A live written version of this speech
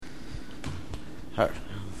All right,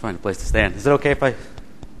 find a place to stand. Is it okay if I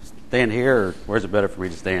stand here, or where's it better for me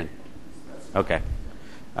to stand? Okay.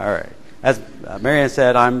 All right. As Marianne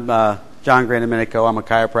said, I'm John Grandominico. I'm a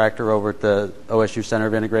chiropractor over at the O.S.U. Center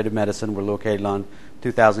of Integrative Medicine. We're located on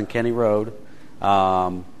 2000 Kenny Road.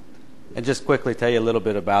 And just quickly tell you a little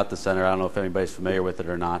bit about the center. I don't know if anybody's familiar with it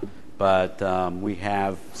or not, but we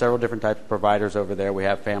have several different types of providers over there. We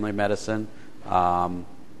have family medicine.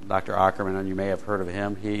 Dr. Ackerman, and you may have heard of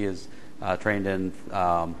him. He is trained in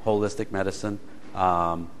holistic medicine.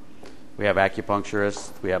 We have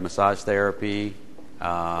acupuncturists. We have massage therapy.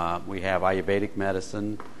 We have Ayurvedic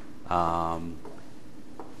medicine and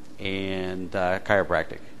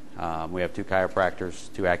chiropractic. We have 2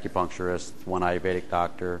 chiropractors, 2 acupuncturists, 1 Ayurvedic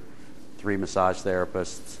doctor, 3 massage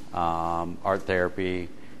therapists, art therapy,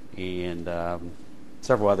 and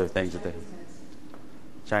several other things.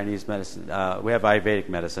 Chinese medicine. We have Ayurvedic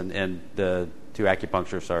medicine, and the 2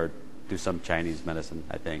 acupuncturists do some Chinese medicine,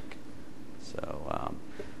 I think. So,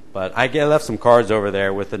 but I left some cards over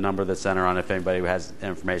there with the number of the center on if anybody has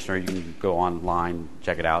information, or you can go online,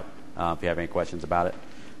 check it out if you have any questions about it.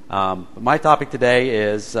 But my topic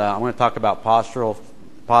today is I'm going to talk about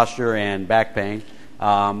posture and back pain.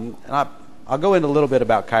 And I'll go into a little bit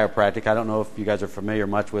about chiropractic. I don't know if you guys are familiar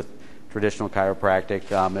much with traditional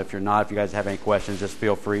chiropractic. If you're not, if you guys have any questions, just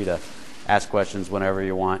feel free to ask questions whenever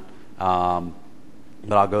you want.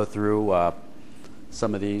 But I'll go through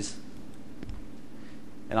some of these.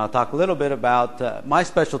 And I'll talk a little bit about, my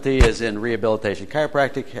specialty is in rehabilitation.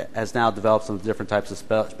 Chiropractic has now developed some different types of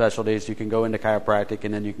specialties. You can go into chiropractic,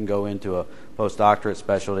 and then you can go into a postdoctorate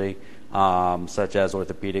specialty, such as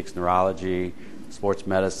orthopedics, neurology, sports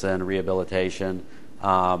medicine, rehabilitation.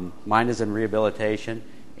 Mine is in rehabilitation,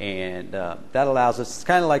 and that allows us, it's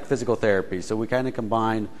kind of like physical therapy. So we kind of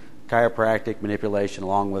combine chiropractic manipulation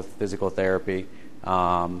along with physical therapy,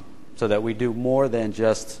 so that we do more than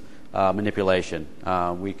just manipulation.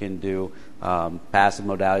 We can do passive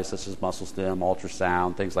modalities such as muscle stim,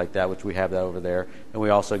 ultrasound, things like that, which we have that over there. And we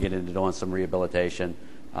also get into doing some rehabilitation.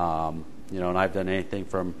 And I've done anything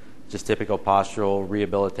from just typical postural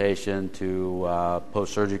rehabilitation to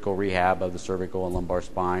post-surgical rehab of the cervical and lumbar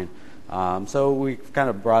spine. So we kind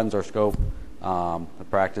of broadens our scope of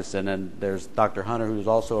practice. And then there's Dr. Hunter, who's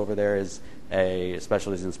also over there, is a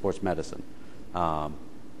specialist in sports medicine.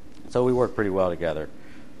 So we work pretty well together.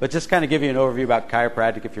 But just kind of give you an overview about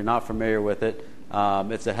chiropractic if you're not familiar with it.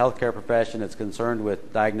 It's a healthcare profession that's concerned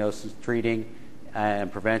with diagnosis, treating,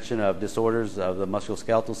 and prevention of disorders of the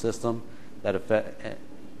musculoskeletal system that affect,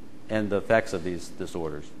 and the effects of these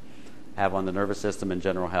disorders have on the nervous system and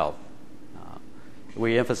general health.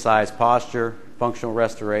 We emphasize posture, functional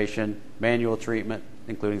restoration, manual treatment,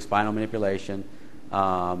 including spinal manipulation.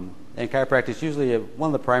 And chiropractic is usually one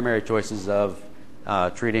of the primary choices of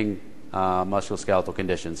treating musculoskeletal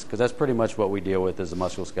conditions, because that's pretty much what we deal with as a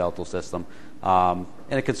musculoskeletal system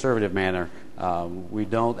in a conservative manner. We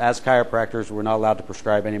don't, as chiropractors, we're not allowed to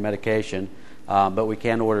prescribe any medication, but we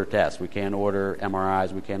can order tests. We can order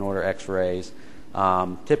MRIs. We can order X-rays.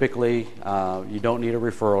 Typically, you don't need a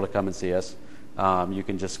referral to come and see us. You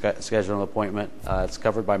can just schedule an appointment. It's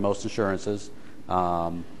covered by most insurances.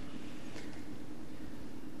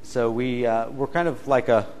 So we're kind of like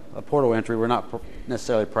a portal entry. We're not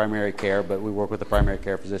necessarily primary care, but we work with the primary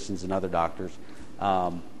care physicians and other doctors.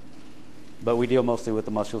 But we deal mostly with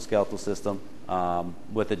the musculoskeletal system,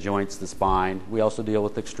 with the joints, the spine. We also deal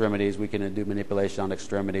with extremities. We can do manipulation on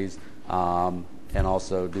extremities, and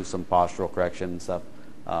also do some postural correction and stuff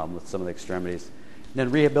with some of the extremities. And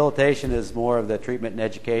then rehabilitation is more of the treatment and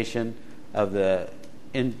education of the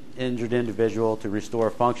injured individual to restore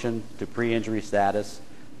function to pre-injury status.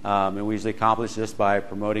 And we usually accomplish this by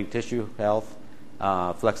promoting tissue health,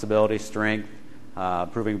 flexibility, strength,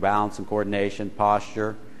 improving balance and coordination,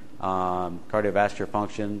 posture, cardiovascular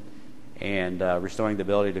function, and restoring the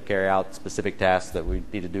ability to carry out specific tasks that we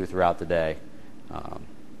need to do throughout the day.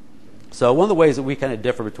 So one of the ways that we kind of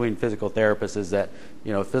differ between physical therapists is that,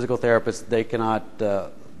 physical therapists, they cannot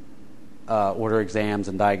order exams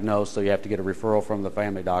and diagnose, so you have to get a referral from the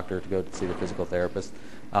family doctor to go to see the physical therapist.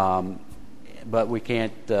 But we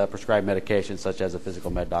can't prescribe medications such as a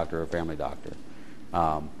physical med doctor or a family doctor.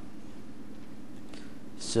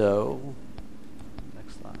 So,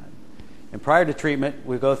 next slide. And prior to treatment,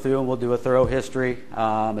 we go through and we'll do a thorough history,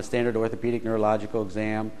 a standard orthopedic neurological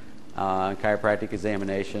exam, chiropractic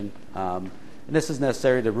examination. And this is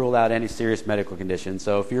necessary to rule out any serious medical condition.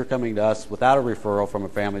 So if you're coming to us without a referral from a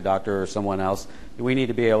family doctor or someone else, we need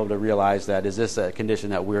to be able to realize that, is this a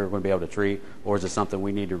condition that we're going to be able to treat, or is it something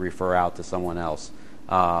we need to refer out to someone else?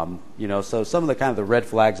 So some of the kind of the red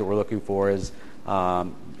flags that we're looking for is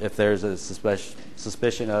If there's a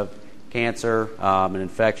suspicion of cancer, an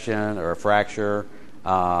infection, or a fracture,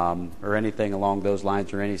 or anything along those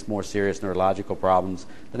lines, or any more serious neurological problems,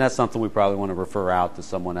 then that's something we probably want to refer out to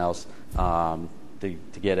someone else to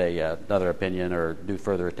get another opinion or do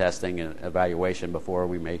further testing and evaluation before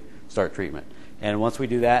we may start treatment. And once we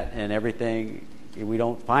do that and everything, we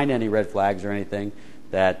don't find any red flags or anything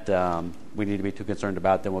that we need to be too concerned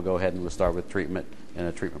about, then we'll go ahead and we'll start with treatment and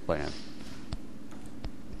a treatment plan.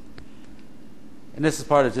 And this is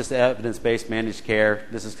part of just evidence-based managed care.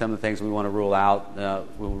 This is some of the things we want to rule out.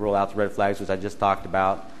 We'll rule out the red flags, which I just talked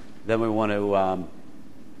about. Then we want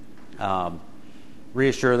to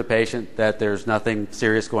reassure the patient that there's nothing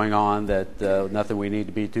serious going on, that nothing we need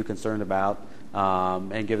to be too concerned about,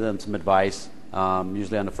 and give them some advice,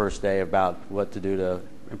 usually on the first day, about what to do to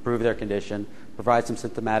improve their condition, provide some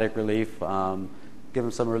symptomatic relief, give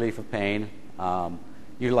them some relief of pain,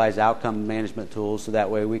 utilize outcome management tools so that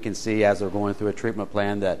way we can see as they're going through a treatment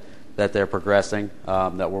plan that they're progressing,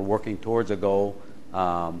 that we're working towards a goal.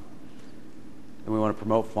 And we want to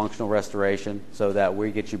promote functional restoration so that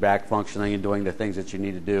we get you back functioning and doing the things that you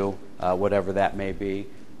need to do, whatever that may be,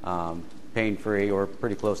 pain-free or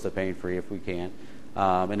pretty close to pain-free if we can,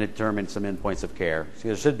 and determine some endpoints of care. So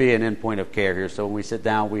there should be an endpoint of care here. So when we sit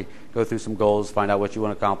down, we go through some goals, find out what you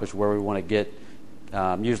want to accomplish, where we want to get.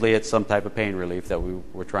 Usually it's some type of pain relief that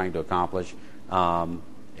we're trying to accomplish. And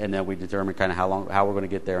then we determine kind of how we're going to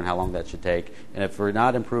get there and how long that should take. And if we're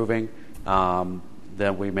not improving,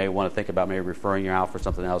 then we may want to think about maybe referring you out for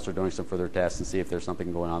something else or doing some further tests and see if there's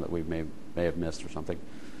something going on that we may have missed or something.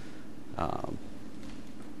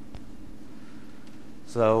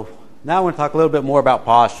 So now I want to talk a little bit more about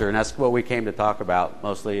posture, and that's what we came to talk about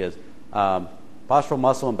mostly is postural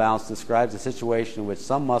muscle imbalance describes a situation in which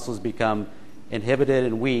some muscles become inhibited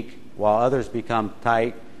and weak while others become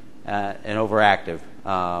tight and overactive,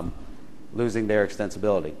 losing their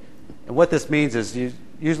extensibility. And what this means is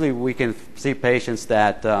usually we can see patients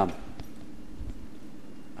that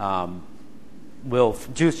will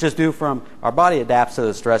just do from our body adapts to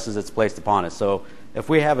the stresses that's placed upon us. So if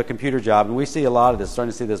we have a computer job, and we see a lot of this,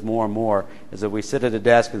 starting to see this more and more, is that we sit at a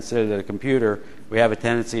desk and sit at a computer, we have a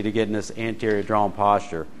tendency to get in this anterior drawn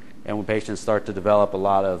posture. And when patients start to develop a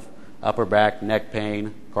lot of upper back, neck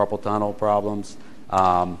pain, carpal tunnel problems,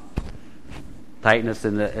 tightness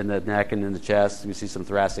in the neck and in the chest. We see some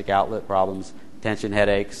thoracic outlet problems, tension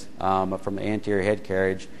headaches from the anterior head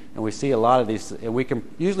carriage. And we see a lot of these, and we can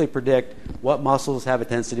usually predict what muscles have a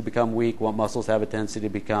tendency to become weak, what muscles have a tendency to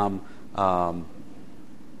become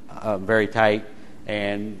very tight.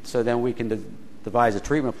 And so then we can devise a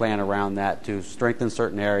treatment plan around that to strengthen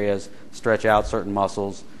certain areas, stretch out certain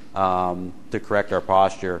muscles to correct our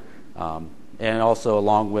posture. And also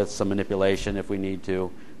along with some manipulation if we need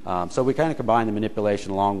to. So we kind of combine the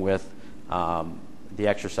manipulation along with the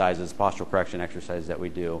exercises, postural correction exercises that we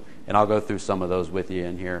do. And I'll go through some of those with you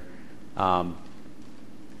in here. And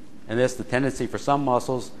the tendency for some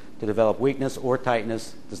muscles to develop weakness or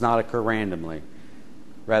tightness does not occur randomly.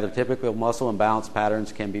 Rather, typical muscle imbalance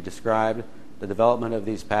patterns can be described. The development of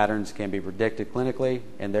these patterns can be predicted clinically,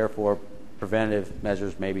 and therefore preventive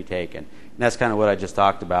measures may be taken. And that's kind of what I just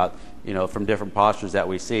talked about, from different postures that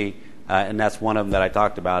we see. And that's one of them that I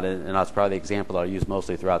talked about, and that's probably the example that I'll use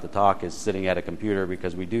mostly throughout the talk, is sitting at a computer,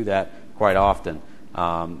 because we do that quite often,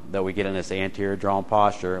 that we get in this anterior drawn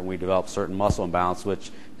posture and we develop certain muscle imbalance,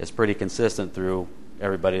 which is pretty consistent through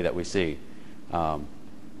everybody that we see. And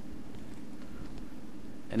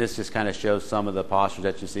this just kind of shows some of the postures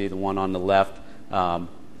that you see. The one on the left,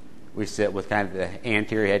 we sit with kind of the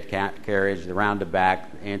anterior head carriage, the rounded back,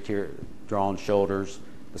 anterior drawn shoulders,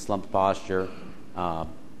 the slumped posture.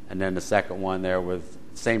 And then the second one there with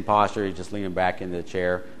same posture, you're just leaning back into the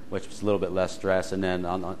chair, which is a little bit less stress. And then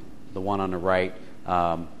on the one on the right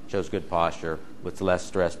shows good posture with less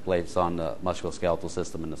stress placed on the musculoskeletal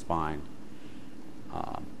system and the spine. What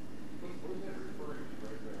is that referring to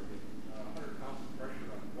right there? 100 pounds of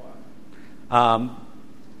pressure on what?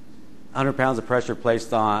 100 pounds of pressure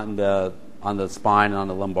placed on the spine and on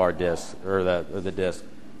the lumbar disc or the disc.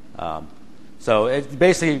 So it's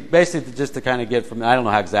basically just to kind of get from, I don't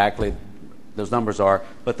know how exactly those numbers are,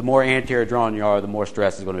 but the more anterior drawn you are, the more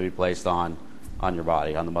stress is going to be placed on your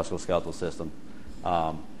body, on the musculoskeletal system.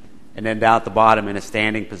 And then down at the bottom in a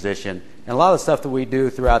standing position. And a lot of the stuff that we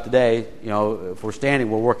do throughout the day, if we're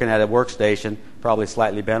standing, we're working at a workstation, probably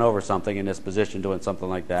slightly bent over something in this position, doing something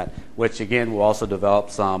like that, which again will also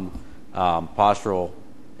develop some postural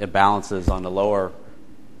imbalances on the lower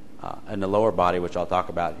in the lower body, which I'll talk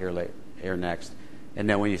about here next. And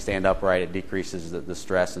then when you stand upright, it decreases the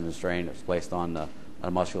stress and the strain that's placed on the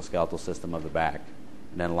a musculoskeletal system of the back,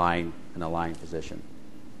 and then lying in a lying position.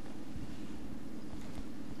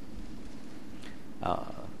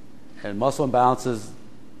 And muscle imbalance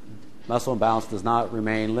does not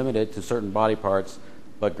remain limited to certain body parts,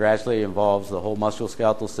 but gradually involves the whole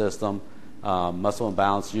musculoskeletal system. Muscle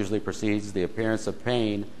imbalance usually precedes the appearance of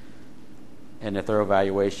pain, and a thorough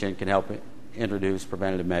evaluation can help introduce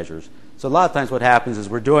preventative measures. So a lot of times what happens is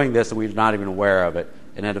we're doing this and we're not even aware of it,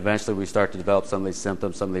 and then eventually we start to develop some of these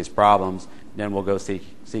symptoms, some of these problems, and then we'll go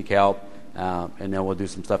seek help, and then we'll do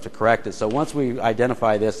some stuff to correct it. So once we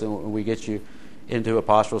identify this and we get you into a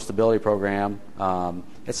postural stability program,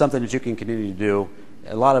 it's something that you can continue to do.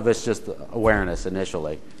 A lot of it's just awareness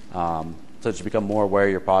initially, so that you become more aware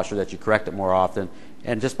of your posture, that you correct it more often,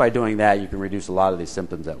 and just by doing that you can reduce a lot of these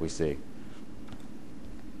symptoms that we see.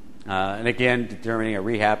 And again, determining a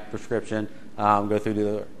rehab prescription, go through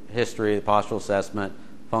the history, the postural assessment,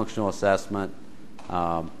 functional assessment.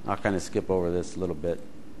 I'll kind of skip over this a little bit.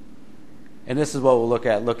 And this is what we'll look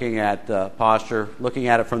at, looking at posture. Looking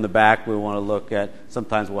at it from the back, we want to look at,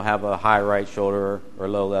 sometimes we'll have a high right shoulder or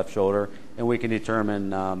low left shoulder, and we can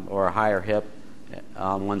determine, or a higher hip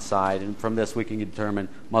on one side. And from this, we can determine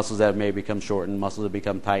muscles that may become shortened, muscles that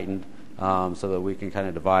become tightened, so that we can kind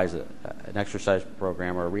of devise an exercise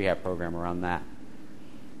program or a rehab program around that.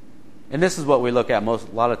 And this is what we look at a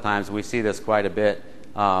lot of times. We see this quite a bit,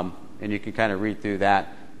 and you can kind of read through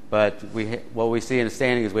that. But what we see in the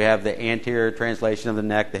standing is we have the anterior translation of the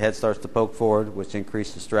neck. The head starts to poke forward, which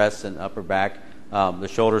increases stress in the upper back. The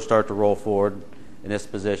shoulders start to roll forward in this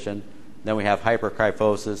position. Then we have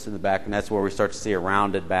hyperkyphosis in the back, and that's where we start to see a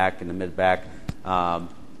rounded back in the mid-back.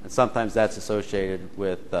 And sometimes that's associated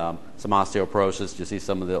with some osteoporosis. You see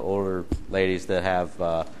some of the older ladies that have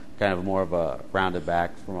kind of more of a rounded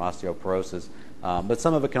back from osteoporosis. But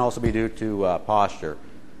some of it can also be due to posture.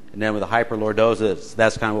 And then with the hyperlordosis,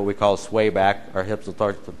 that's kind of what we call sway back. Our hips will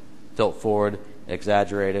start to tilt forward,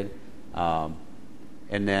 exaggerated. And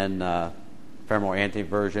then femoral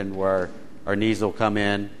anteversion, where our knees will come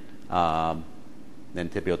in. Then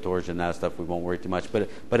tibial torsion, that stuff we won't worry too much.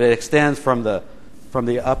 But it extends from the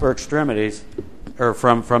upper extremities, or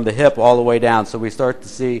from the hip all the way down. So we start to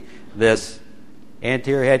see this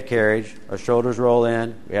anterior head carriage. Our shoulders roll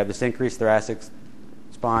in. We have this increased thoracic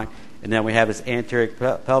spine. And then we have this anterior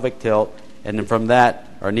pelvic tilt. And then from that,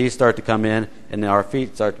 our knees start to come in, and then our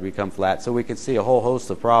feet start to become flat. So we can see a whole host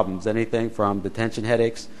of problems, anything from detention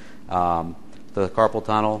headaches, to the carpal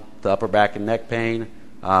tunnel, to upper back and neck pain,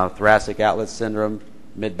 thoracic outlet syndrome,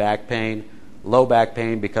 mid-back pain, low back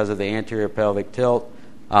pain because of the anterior pelvic tilt.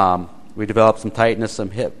 We develop some tightness, some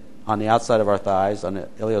hip on the outside of our thighs, on the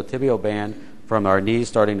iliotibial band, from our knees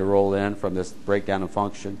starting to roll in from this breakdown in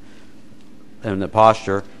function and the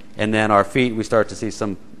posture. And then our feet, we start to see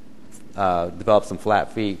some develop some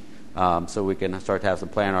flat feet, so we can start to have some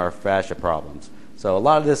plantar fascia problems. So a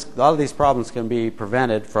lot of these problems can be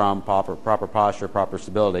prevented from proper posture, proper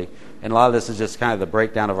stability, and a lot of this is just kind of the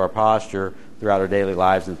breakdown of our posture throughout our daily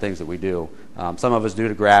lives and things that we do. Some of it's due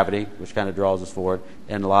to gravity, which kind of draws us forward,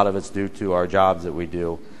 and a lot of it's due to our jobs that we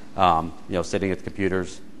do. Sitting at the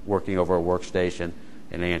computers, working over a workstation,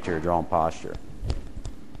 in an anterior drawn posture.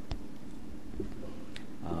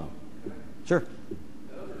 Sure.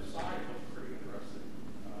 The other side looks pretty interesting.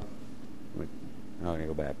 I'm going to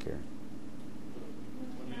go back here.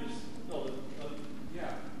 When you just,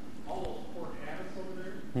 all those poor habits over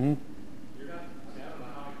there, Mm-hmm. you're not, I don't know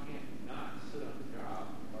how I can't not sit on the job,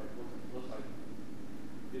 unless I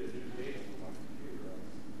get a new table on my computer,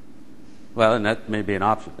 right? Well, and that may be an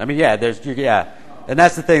option. I mean, and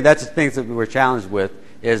that's the thing. That's the things that we're challenged with,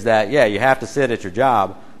 is that, you have to sit at your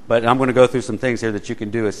job, but I'm going to go through some things here that you can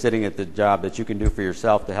do as sitting at the job that you can do for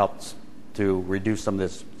yourself to help to reduce some of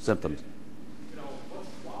these symptoms. What's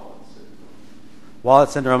wallet syndrome? Wallet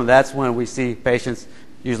syndrome, that's when we see patients,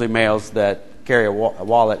 usually males, that carry a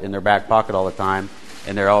wallet in their back pocket all the time,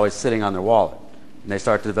 and they're always sitting on their wallet. And they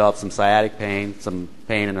start to develop some sciatic pain, some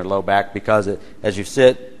pain in their low back, because as you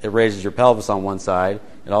sit, it raises your pelvis on one side.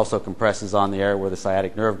 It also compresses on the area where the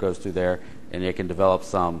sciatic nerve goes through there, and you can develop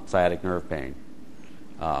some sciatic nerve pain,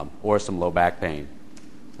 or some low back pain.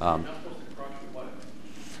 You're not supposed to cross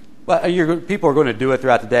your leg. Well, people are going to do it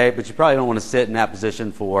throughout the day, but you probably don't want to sit in that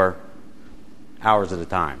position for hours at a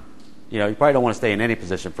time. You probably don't want to stay in any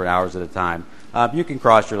position for hours at a time. You can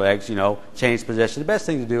cross your legs, change position. The best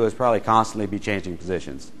thing to do is probably constantly be changing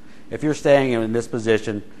positions. If you're staying in this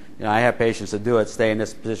position, I have patients that do it, stay in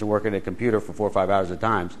this position working at a computer for 4 or 5 hours at a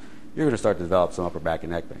time, you're going to start to develop some upper back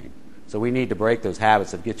and neck pain. So we need to break those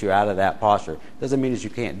habits that get you out of that posture. Doesn't mean that you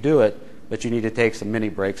can't do it, but you need to take some mini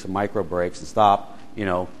breaks, some micro breaks, and stop,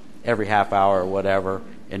 every half hour or whatever,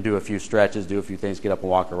 and do a few stretches, do a few things, get up and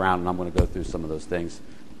walk around, and I'm going to go through some of those things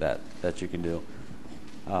that you can do.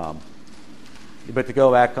 But to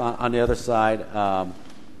go back on the other side,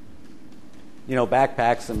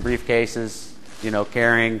 backpacks and briefcases,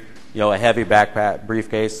 carrying, a heavy backpack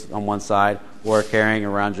briefcase on one side, or carrying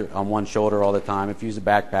around on one shoulder all the time. If you use a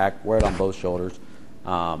backpack, wear it on both shoulders.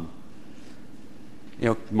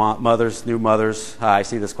 Mothers, new mothers, I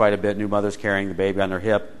see this quite a bit, new mothers carrying the baby on their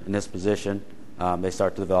hip in this position. They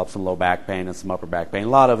start to develop some low back pain and some upper back pain. A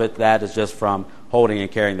lot of that is just from holding and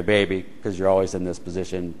carrying the baby, because you're always in this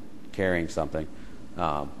position carrying something,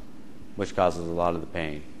 which causes a lot of the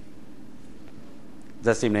pain. Does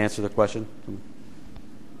that seem to answer the question?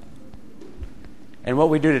 And what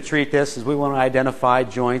we do to treat this is we want to identify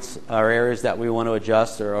joints or areas that we want to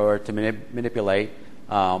adjust or to manipulate.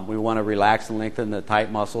 We want to relax and lengthen the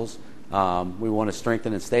tight muscles. We want to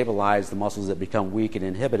strengthen and stabilize the muscles that become weak and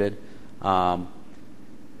inhibited. And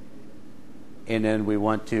then we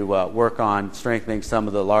want to work on strengthening some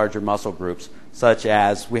of the larger muscle groups, such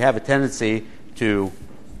as we have a tendency to,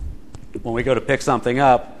 when we go to pick something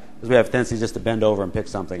up, we have a tendency just to bend over and pick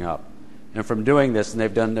something up. And from doing this, and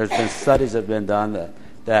there's been studies that have been done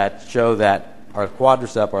that show that our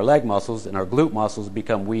quadricep, our leg muscles, and our glute muscles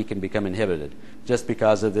become weak and become inhibited just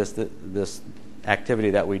because of this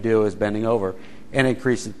activity that we do is bending over, and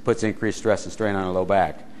puts increased stress and strain on our low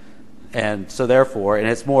back. And so therefore, and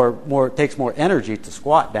it's it takes more energy to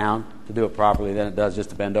squat down to do it properly than it does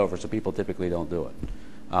just to bend over, so people typically don't do it.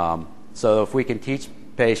 So if we can teach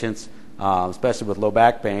patients, especially with low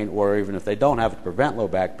back pain, or even if they don't have it, to prevent low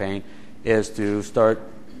back pain, is to start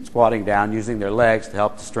squatting down using their legs to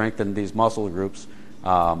help to strengthen these muscle groups.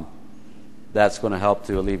 That's going to help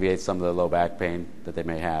to alleviate some of the low back pain that they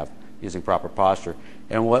may have using proper posture.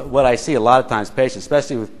 And what I see a lot of times, patients,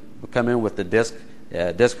 especially come in with the disc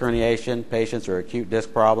herniation patients or acute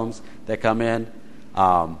disc problems that come in,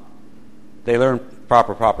 they learn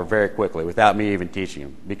proper very quickly without me even teaching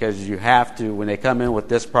them, because you have to, when they come in with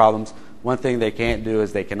disc problems, one thing they can't do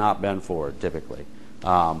is they cannot bend forward typically.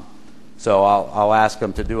 So I'll ask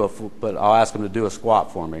them to do a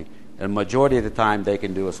squat for me, and majority of the time they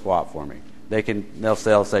can do a squat for me. They'll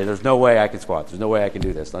say, "There's no way I can squat. There's no way I can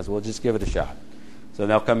do this." And I say, "Well, just give it a shot." So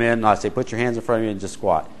they'll come in and I say, "Put your hands in front of you and just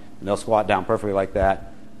squat." And they'll squat down perfectly like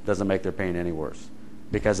that. Doesn't make their pain any worse,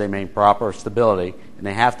 because they maintain proper stability, and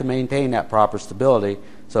they have to maintain that proper stability.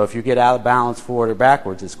 So if you get out of balance forward or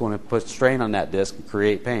backwards, it's going to put strain on that disc and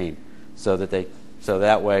create pain. So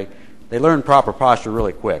that way they learn proper posture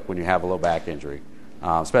really quick when you have a low back injury,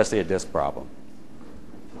 especially a disc problem.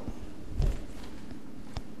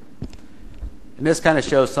 And this kind of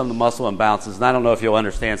shows some of the muscle imbalances. And I don't know if you'll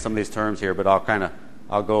understand some of these terms here, but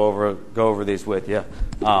I'll go over these with you.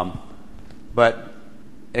 But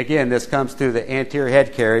again, this comes to the anterior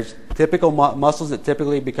head carriage. Typical muscles that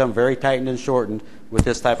typically become very tightened and shortened with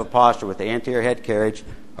this type of posture, with the anterior head carriage,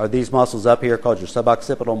 are these muscles up here called your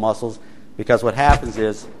suboccipital muscles. Because what happens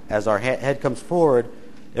is, as our head comes forward,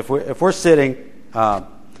 if we're sitting,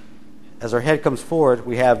 as our head comes forward,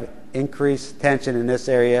 we have increased tension in this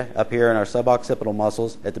area up here in our suboccipital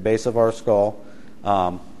muscles at the base of our skull.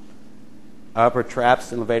 Upper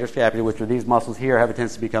traps and levator scapulae, which are these muscles here, have a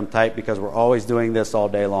tendency to become tight because we're always doing this all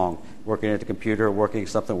day long, working at the computer, working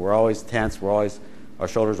something. We're always tense. Our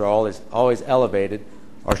shoulders are always elevated.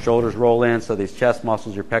 Our shoulders roll in, so these chest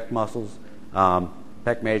muscles, your pec muscles,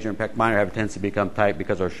 pec major and pec minor, have a tendency to become tight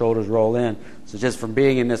because our shoulders roll in. So just from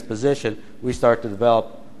being in this position, we start to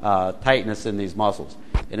develop tightness in these muscles,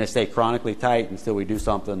 and they stay chronically tight until we do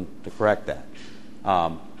something to correct that.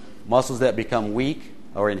 Muscles that become weak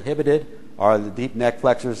or inhibited are the deep neck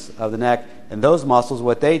flexors of the neck, and those muscles,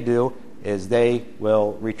 what they do is they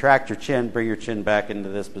will retract your chin, bring your chin back into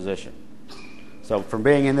this position. So from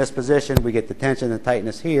being in this position, we get the tension and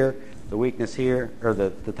tightness here, the weakness here, or the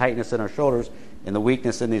tightness in our shoulders, and the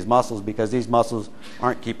weakness in these muscles, because these muscles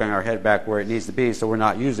aren't keeping our head back where it needs to be, so we're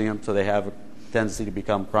not using them, so they have a tendency to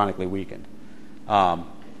become chronically weakened.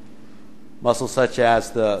 Muscles such as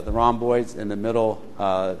the rhomboids in the middle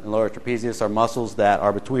and lower trapezius are muscles that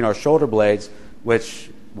are between our shoulder blades, which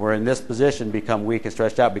were in this position become weak and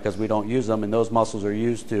stretched out because we don't use them, and those muscles are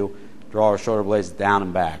used to draw our shoulder blades down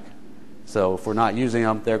and back. So if we're not using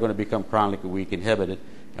them, they're going to become chronically weak, inhibited,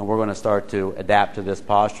 and we're going to start to adapt to this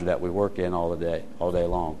posture that we work in all day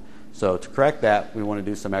long. So to correct that, we want to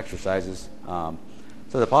do some exercises. So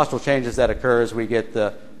the postural changes that occur is we get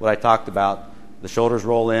what I talked about. The shoulders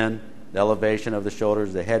roll in, the elevation of the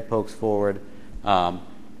shoulders, the head pokes forward, and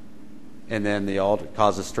then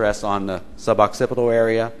causes stress on the suboccipital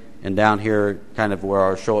area, And down here, kind of where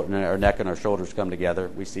our neck and our shoulders come together,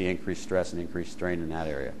 we see increased stress and increased strain in that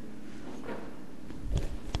area.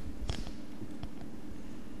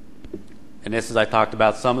 And this is, I talked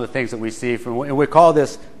about some of the things that we see from, and we call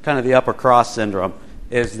this kind of the upper cross syndrome,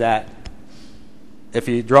 is that if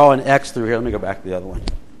you draw an X through here, let me go back to the other one.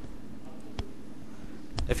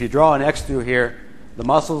 If you draw an X through here, the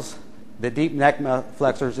muscles, the deep neck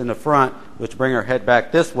flexors in the front, which bring our head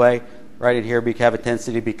back this way, right in here, have a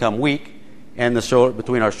tendency to become weak, and the shoulder,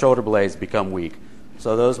 between our shoulder blades become weak.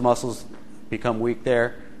 So those muscles become weak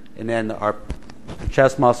there, and then our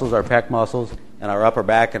chest muscles, our pec muscles, and our upper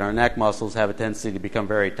back and our neck muscles have a tendency to become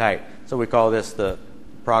very tight. So we call this the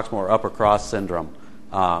proximal or upper cross syndrome.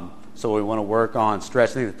 So we want to work on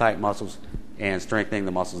stretching the tight muscles and strengthening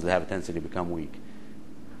the muscles that have a tendency to become weak.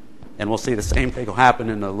 And we'll see the same thing will happen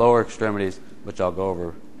in the lower extremities, which I'll go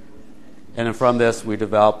over. And then from this, we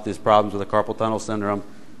developed these problems with the carpal tunnel syndrome,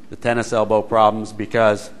 the tennis elbow problems,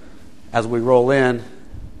 because as we roll in,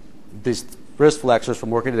 these wrist flexors from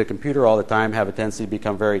working at a computer all the time have a tendency to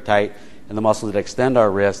become very tight, and the muscles that extend our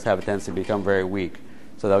wrist have a tendency to become very weak.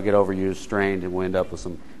 So they'll get overused, strained, and we'll end up with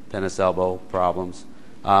some tennis elbow problems.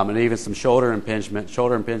 And even some shoulder impingement.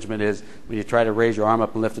 Shoulder impingement is when you try to raise your arm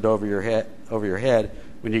up and lift it over your head.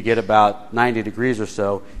 When you get about 90 degrees or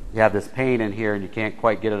so, you have this pain in here and you can't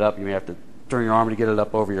quite get it up. You may have to turn your arm to get it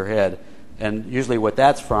up over your head. And usually what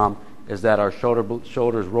that's from is that our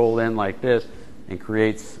shoulders roll in like this and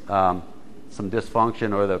creates some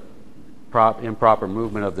dysfunction or the improper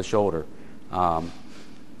movement of the shoulder.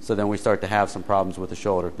 So then we start to have some problems with the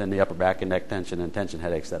shoulder, then the upper back and neck tension and tension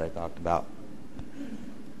headaches that I talked about.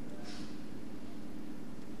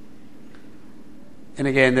 And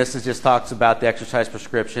again, this is just talks about the exercise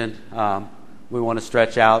prescription. We want to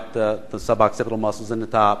stretch out the suboccipital muscles in the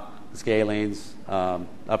top, the scalenes,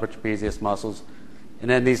 upper trapezius muscles. And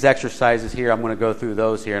then these exercises here, I'm going to go through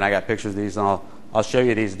those here, and I got pictures of these, and I'll show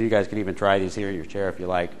you these. You guys can even try these here in your chair if you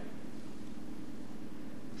like.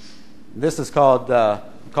 This is called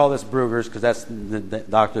this Brugger's, because that's the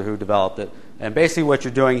doctor who developed it. And basically what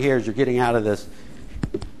you're doing here is you're getting out of this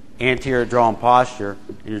anterior drawn posture,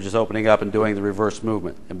 and you're just opening up and doing the reverse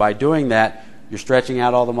movement. And by doing that, you're stretching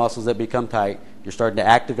out all the muscles that become tight. You're starting to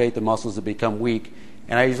activate the muscles that become weak.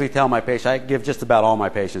 And I usually tell my patients, I give just about all my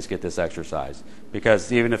patients get this exercise,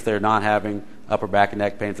 because even if they're not having upper back and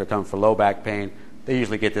neck pain, if they're coming for low back pain, they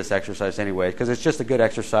usually get this exercise anyway, because it's just a good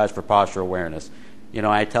exercise for posture awareness. You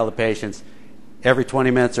know, I tell the patients every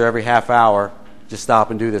 20 minutes or every half hour, just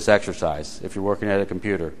stop and do this exercise if you're working at a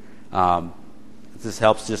computer. This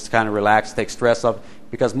helps just kind of relax, take stress off,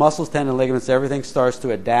 because muscles, tendon, ligaments, everything starts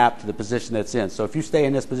to adapt to the position that's in. So if you stay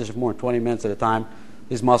in this position for more than 20 minutes at a time,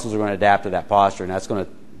 these muscles are going to adapt to that posture, and that's going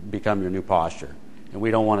to become your new posture. And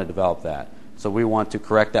we don't want to develop that. So we want to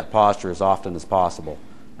correct that posture as often as possible.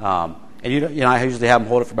 And I usually have them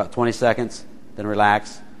hold it for about 20 seconds, then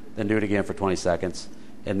relax, then do it again for 20 seconds,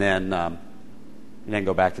 and then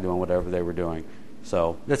go back to doing whatever they were doing.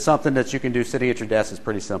 So that's something that you can do sitting at your desk. Is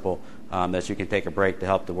pretty simple, that you can take a break to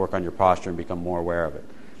help to work on your posture and become more aware of it.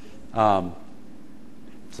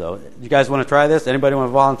 So you guys want to try this? Anybody want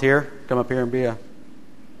to volunteer? Come up here and be a...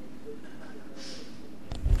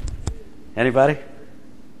 Anybody?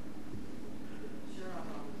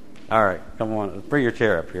 All right, come on. Bring your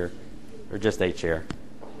chair up here, or just a chair.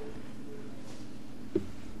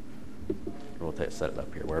 We'll set it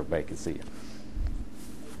up here where everybody can see you.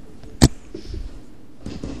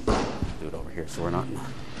 Do it over here so we're not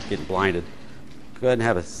getting blinded. Go ahead and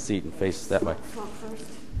have a seat and face that way.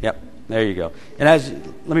 Yep, there you go. And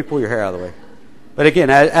let me pull your hair out of the way. But again,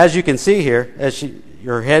 as you can see here,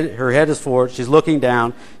 her head is forward. She's looking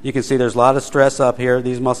down. You can see there's a lot of stress up here.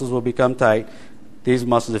 These muscles will become tight. These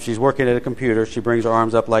muscles, if she's working at a computer, she brings her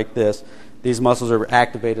arms up like this. These muscles are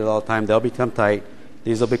activated all the time. They'll become tight.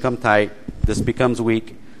 These will become tight. This becomes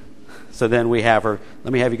weak. So then we have her.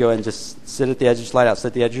 Let me have you go ahead and just sit at the edge. Slide out. Sit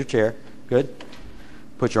at the edge of your chair. Good.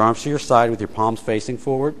 Put your arms to your side with your palms facing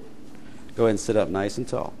forward. Go ahead and sit up nice and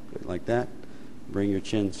tall. Good, like that. Bring your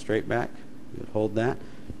chin straight back. Good. Hold that.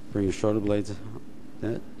 Bring your shoulder blades up.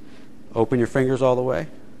 Open your fingers all the way.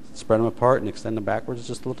 Spread them apart and extend them backwards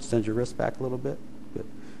just a little. Send your wrist back a little bit. Good.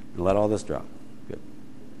 And let all this drop. Good.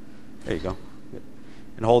 There you go. Good.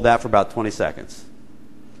 And hold that for about 20 seconds.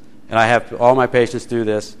 And I have all my patients do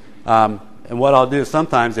this. And what I'll do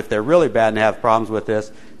sometimes, if they're really bad and have problems with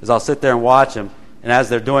this, is I'll sit there and watch them. And as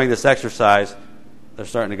they're doing this exercise, they're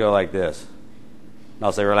starting to go like this. And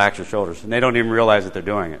I'll say, relax your shoulders. And they don't even realize that they're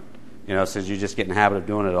doing it. You know, since you just get in the habit of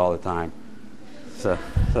doing it all the time. So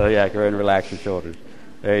yeah, go ahead and relax your shoulders.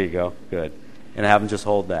 There you go. Good. And have them just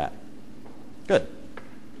hold that. Good.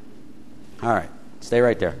 All right, stay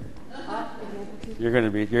right there. You're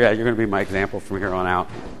going to be my example from here on out.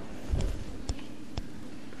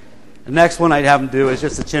 The next one I'd have them do is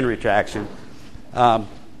just a chin retraction.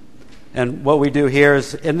 And what we do here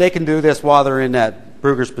is, and they can do this while they're in that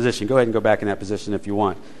Brugger's position. Go ahead and go back in that position if you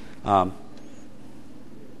want. And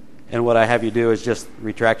what I have you do is just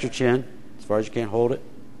retract your chin as far as you can, hold it,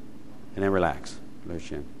 and then relax. Lower your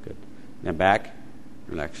chin. Good. And then back,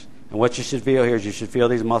 relax. And what you should feel here is you should feel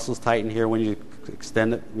these muscles tighten here when you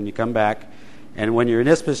extend it, when you come back. And when you're in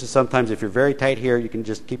this position, sometimes if you're very tight here, you can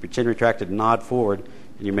just keep your chin retracted and nod forward,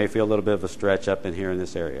 and you may feel a little bit of a stretch up in here in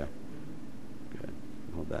this area. Good.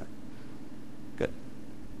 Hold that. Good.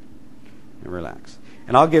 And relax.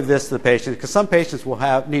 And I'll give this to the patient because some patients will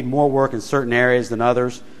need more work in certain areas than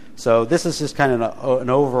others. So this is just kind of an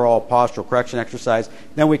overall postural correction exercise.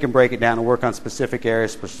 Then we can break it down and work on specific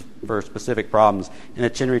areas for specific problems. And the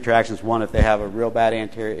chin retraction is one if they have a real bad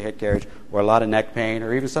anterior head carriage or a lot of neck pain,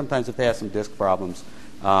 or even sometimes if they have some disc problems.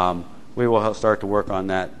 We will start to work on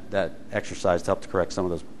that exercise to help to correct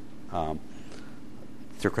some of those,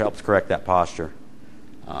 to help to correct that posture.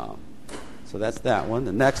 So that's that one.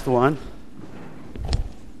 The next one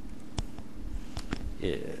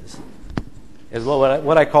is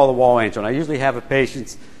what I call the wall angel. And I usually have a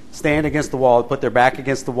patient stand against the wall, put their back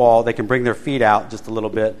against the wall. They can bring their feet out just a little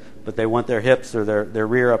bit, but they want their hips or their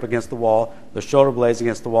rear up against the wall, their shoulder blades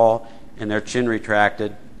against the wall, and their chin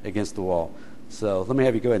retracted against the wall. So let me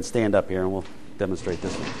have you go ahead and stand up here, and we'll demonstrate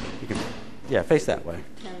this one. You can, face that way.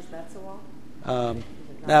 Is that a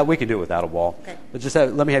wall? We can do it without a wall. Okay. But just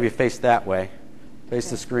let me have you face that way. Face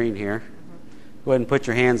the screen here. Mm-hmm. Go ahead and put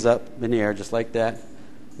your hands up in the air just like that.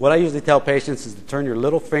 What I usually tell patients is to turn your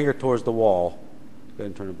little finger towards the wall. Go ahead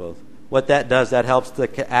and turn them both. What that does, that helps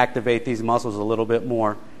to activate these muscles a little bit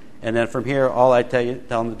more. And then from here, all I tell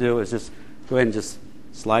them to do is just go ahead and just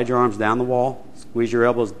slide your arms down the wall, squeeze your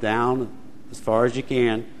elbows down as far as you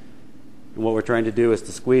can. And what we're trying to do is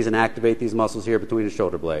to squeeze and activate these muscles here between the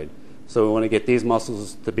shoulder blade. So we want to get these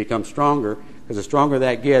muscles to become stronger, because the stronger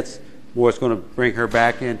that gets, the more it's going to bring her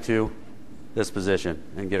back into this position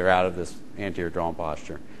and get her out of this anterior drawn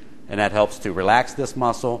posture. And that helps to relax this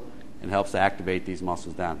muscle and helps to activate these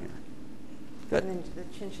muscles down here. Good. And then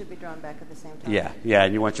the chin should be drawn back at the same time. Yeah,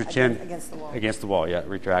 and you want your chin against the wall. Against the wall,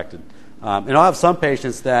 retracted. And I'll have some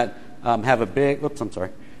patients that have a big,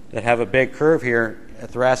 that have a big curve here, a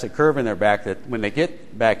thoracic curve in their back, that when they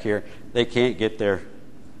get back here, they can't get their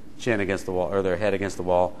chin against the wall or their head against the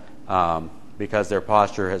wall because their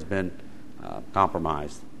posture has been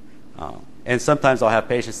compromised. And sometimes I'll have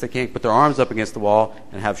patients that can't put their arms up against the wall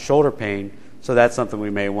and have shoulder pain, so that's something we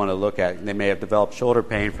may want to look at. They may have developed shoulder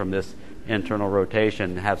pain from this internal rotation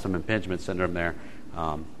and have some impingement syndrome there.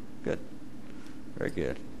 Good. Very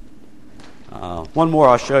good. One more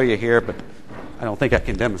I'll show you here, but I don't think I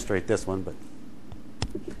can demonstrate this one. But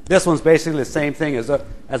this one's basically the same thing as a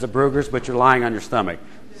Brugger's, but you're lying on your stomach.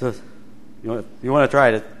 So you want to try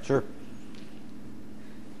it? Sure.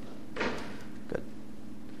 Good.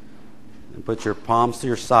 And put your palms to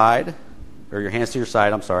your side, or your hands to your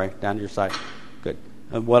side. I'm sorry, down to your side. Good.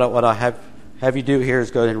 And what I have you do here is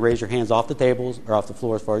go ahead and raise your hands off the tables or off the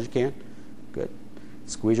floor as far as you can. Good.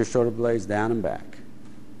 Squeeze your shoulder blades down and back.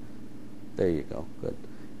 There you go. Good.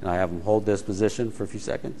 And I have them hold this position for a few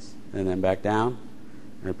seconds, and then back down,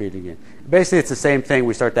 and repeat it again. Basically, it's the same thing.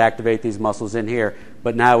 We start to activate these muscles in here,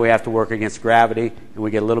 but now we have to work against gravity, and we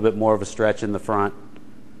get a little bit more of a stretch in the front.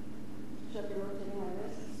 Should I be rotating my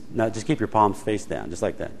wrists? No, just keep your palms face down, just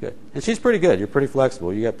like that. Good. And she's pretty good. You're pretty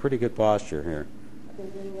flexible. You got pretty good posture here. I've been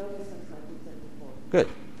doing yoga since 1974. Good.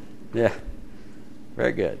 Yeah.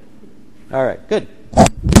 Very good. All right. Good.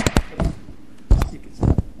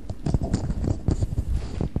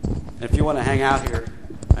 If you want to hang out here,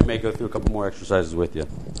 I may go through a couple more exercises with you.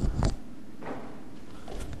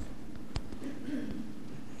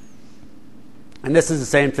 And this is the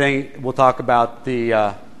same thing. We'll talk about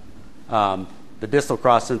the distal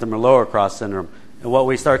cross syndrome or lower cross syndrome. And what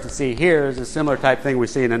we start to see here is a similar type thing we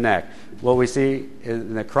see in the neck. What we see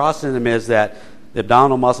in the cross syndrome is that the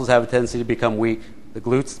abdominal muscles have a tendency to become weak. The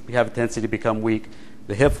glutes have a tendency to become weak.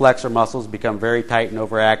 The hip flexor muscles become very tight and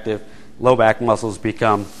overactive. Low back muscles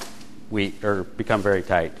become weak or become very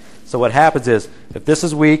tight. So what happens is, if this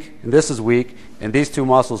is weak and this is weak, and these two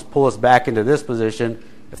muscles pull us back into this position,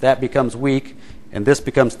 if that becomes weak and this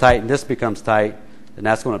becomes tight and this becomes tight, then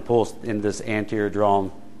that's going to pull us into this anterior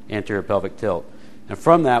drawn, anterior pelvic tilt. And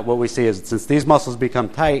from that, what we see is, since these muscles become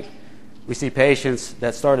tight, we see patients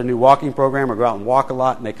that start a new walking program or go out and walk a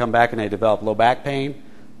lot, and they come back and they develop low back pain.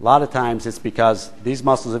 A lot of times it's because these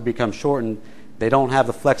muscles have become shortened. They don't have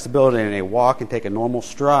the flexibility, and they walk and take a normal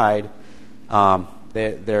stride.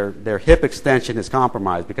 their hip extension is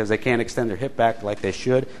compromised because they can't extend their hip back like they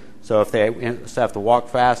should. So if they have to walk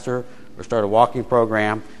faster or start a walking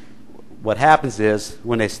program, what happens is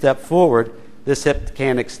when they step forward, this hip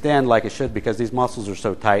can't extend like it should because these muscles are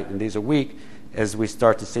so tight and these are weak, as we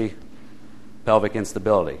start to see pelvic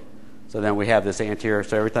instability. So then we have this anterior,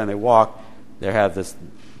 so every time they walk, they have this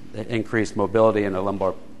increased mobility in the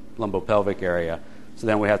lumbopelvic area. So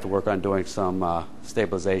then we have to work on doing some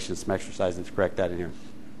stabilization, some exercises to correct that in here.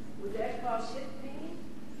 Would that cause hip pain?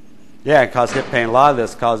 Yeah, it causes hip pain. A lot of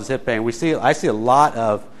this causes hip pain. I see a lot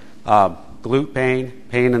of glute pain,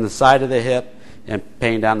 pain in the side of the hip, and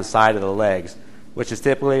pain down the side of the legs, which is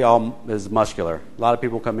typically all is muscular. A lot of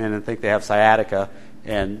people come in and think they have sciatica,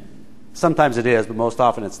 and sometimes it is, but most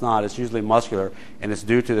often it's not. It's usually muscular, and it's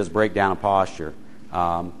due to this breakdown of posture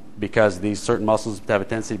because these certain muscles have a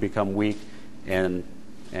tendency to become weak, and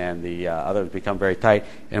the others become very tight.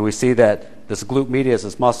 And we see that this glute medius,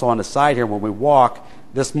 this muscle on the side here, when we walk,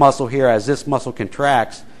 this muscle here, as this muscle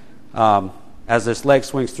contracts, as this leg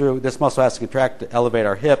swings through, this muscle has to contract to elevate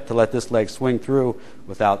our hip to let this leg swing through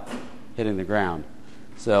without hitting the ground.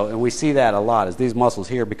 So, and we see that a lot as these muscles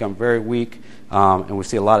here become very weak, and we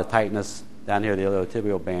see a lot of tightness down here, the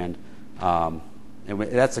iliotibial band.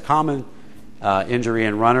 That's a common injury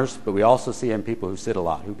in runners, but we also see in people who sit a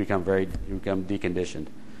lot, who become deconditioned.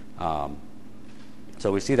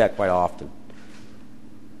 So we see that quite often.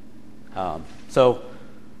 So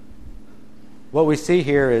what we see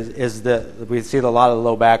here is that we see a lot of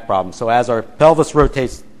low back problems. So as our pelvis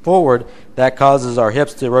rotates forward, that causes our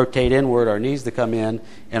hips to rotate inward, our knees to come in,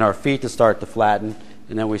 and our feet to start to flatten.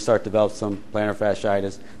 And then we start to develop some plantar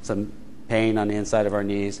fasciitis, some pain on the inside of our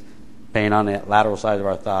knees, pain on the lateral side of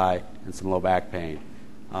our thigh, and some low back pain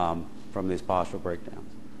from these postural breakdowns.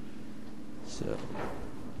 So,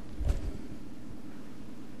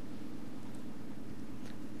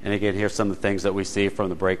 and again, here's some of the things that we see from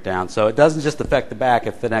the breakdown. So it doesn't just affect the back,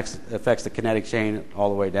 it affects the kinetic chain all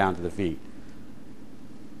the way down to the feet.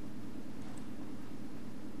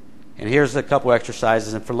 And here's a couple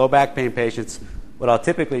exercises. And for low back pain patients, what I'll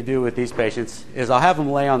typically do with these patients is I'll have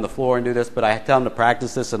them lay on the floor and do this, but I tell them to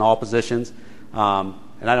practice this in all positions.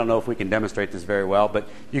 And I don't know if we can demonstrate this very well, but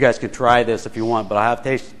you guys can try this if you want. But I have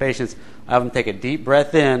patients, I have them take a deep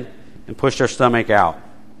breath in and push their stomach out.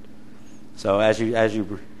 So as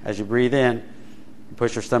you breathe in, you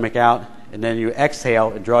push your stomach out, and then you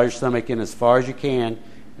exhale and draw your stomach in as far as you can.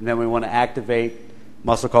 And then we want to activate a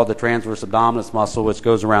muscle called the transverse abdominis muscle, which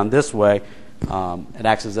goes around this way. It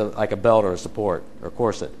acts as like a belt or a support or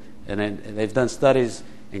corset. And they've done studies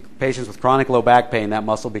in patients with chronic low back pain. That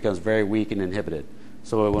muscle becomes very weak and inhibited.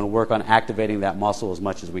 So we want to work on activating that muscle as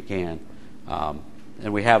much as we can.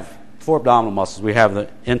 And we have 4 abdominal muscles. We have the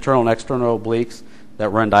internal and external obliques that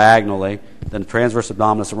run diagonally, then the transverse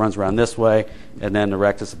abdominis that runs around this way, and then the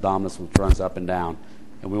rectus abdominis which runs up and down.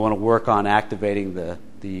 And we want to work on activating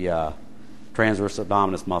the transverse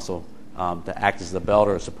abdominis muscle to act as the belt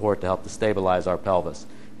or a support to help to stabilize our pelvis.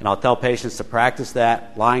 And I'll tell patients to practice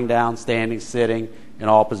that lying down, standing, sitting, in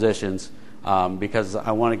all positions because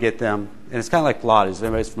I want to get them, and it's kind of like Pilates. If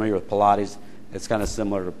anybody's familiar with Pilates, it's kind of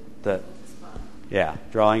similar to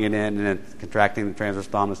drawing it in and then contracting the transverse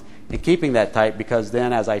abdominis and keeping that tight, because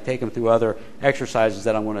then as I take them through other exercises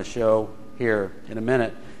that I'm going to show here in a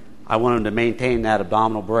minute, I want them to maintain that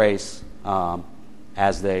abdominal brace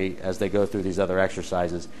as they go through these other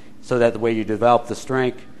exercises, so that the way you develop the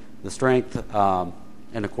strength and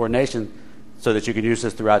the coordination, so that you can use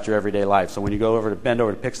this throughout your everyday life. So when you go over to bend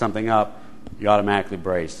over to pick something up, you automatically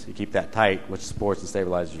brace. You keep that tight, which supports and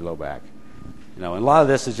stabilizes your low back. And a lot of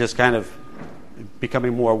this is just kind of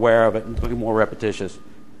becoming more aware of it and becoming more repetitious.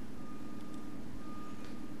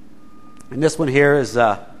 And this one here is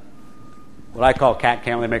what I call cat and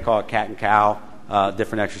camel. They may call it cat and cow,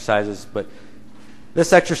 different exercises. But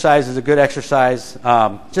this exercise is a good exercise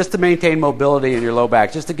just to maintain mobility in your low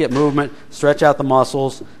back, just to get movement, stretch out the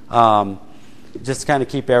muscles, just kind of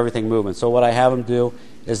keep everything moving. So what I have them do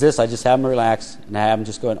is this. I just have them relax, and I have them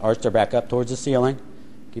just go and arch their back up towards the ceiling.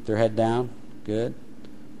 Keep their head down. Good.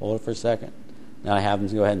 Hold it for a second. Now I have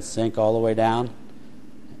them go ahead and sink all the way down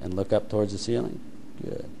and look up towards the ceiling.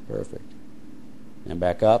 Good. Perfect. And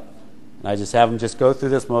back up. And I just have them just go through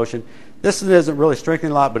this motion. This isn't really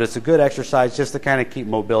strengthening a lot, but it's a good exercise just to kind of keep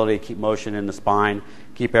mobility, keep motion in the spine,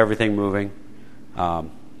 keep everything moving.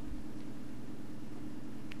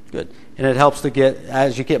 Good. And it helps to get,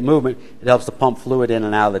 as you get movement, it helps to pump fluid in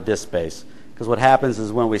and out of the disc space. Because what happens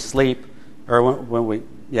is when we sleep, or when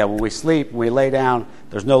we sleep, when we lay down,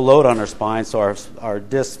 there's no load on our spine, so our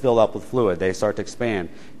discs fill up with fluid. They start to expand.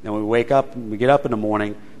 Then when we wake up, we get up in the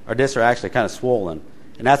morning, our discs are actually kind of swollen.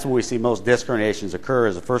 And that's when we see most disc herniations occur,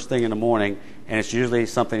 is the first thing in the morning, and it's usually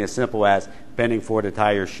something as simple as bending forward to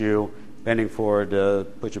tie your shoe, bending forward to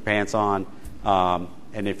put your pants on,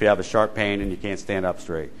 and if you have a sharp pain and you can't stand up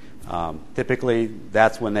straight. Typically,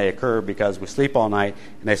 that's when they occur because we sleep all night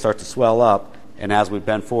and they start to swell up, and as we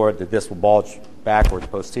bend forward, the disc will bulge backwards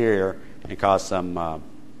posterior and cause some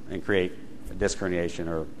and create a disc herniation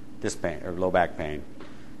or disc pain or low back pain.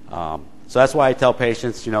 So that's why I tell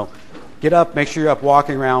patients, get up, make sure you're up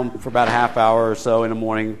walking around for about a half hour or so in the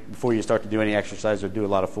morning before you start to do any exercise or do a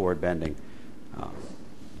lot of forward bending.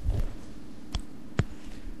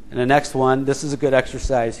 And the next one, this is a good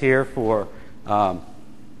exercise here for to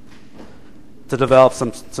develop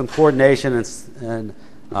some coordination and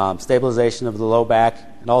stabilization of the low back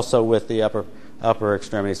and also with the upper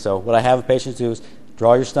extremity. So what I have patients do is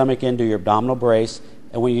draw your stomach in, do your abdominal brace.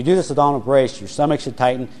 And when you do this abdominal brace, your stomach should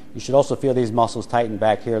tighten. You should also feel these muscles tighten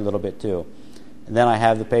back here a little bit too. And then I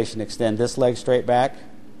have the patient extend this leg straight back.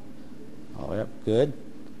 Oh, yep, good.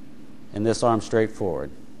 And this arm straight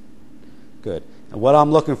forward. Good. And what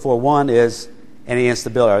I'm looking for, one, is any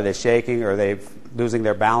instability. Are they shaking? Are they losing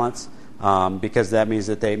their balance? Because that means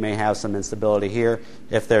that they may have some instability here.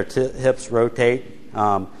 If their hips rotate,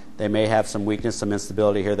 they may have some weakness, some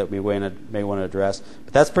instability here that we may want to address.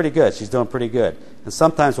 But that's pretty good. She's doing pretty good. And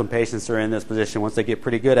sometimes when patients are in this position, once they get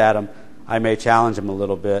pretty good at them, I may challenge them a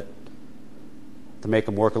little bit to make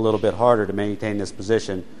them work a little bit harder to maintain this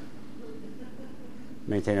position,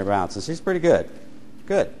 maintain their balance. And she's pretty good.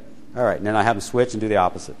 Good. All right. And then I have them switch and do the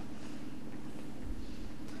opposite.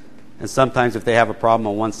 And sometimes if they have a problem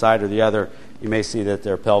on one side or the other, you may see that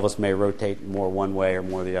their pelvis may rotate more one way or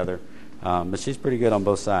more the other. But she's pretty good on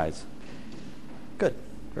both sides. Good.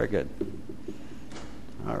 Very good.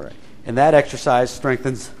 All right. And that exercise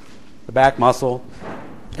strengthens the back muscle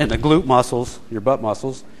and the glute muscles, your butt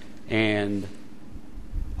muscles, and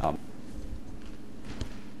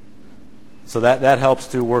so that helps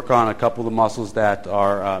to work on a couple of the muscles that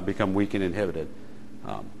are become weak and inhibited.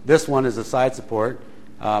 This one is a side support.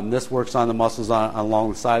 This works on the muscles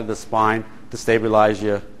along the side of the spine to stabilize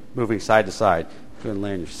you moving side to side. Go ahead and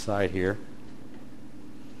lay on your side here.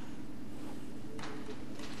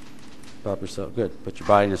 Prop yourself. Good. Put your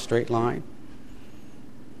body in a straight line.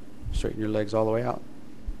 Straighten your legs all the way out.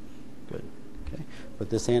 Good. Okay.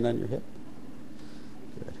 Put this hand on your hip.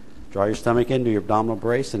 Good. Draw your stomach into your abdominal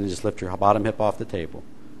brace and then just lift your bottom hip off the table.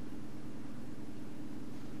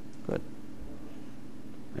 Good.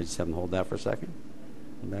 I just have them hold that for a second.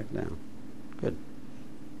 And back down. Good.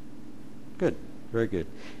 Good. Very good.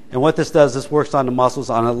 And what this does, this works on the muscles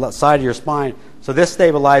on the side of your spine. So this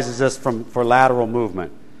stabilizes this for lateral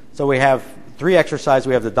movement. So we have 3 exercises.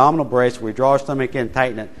 We have the abdominal brace where we draw our stomach in,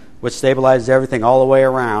 tighten it, which stabilizes everything all the way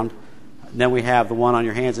around. And then we have the one on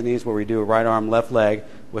your hands and knees where we do a right arm, left leg,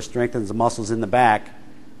 which strengthens the muscles in the back.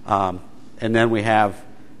 And then we have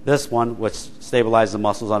this one, which stabilizes the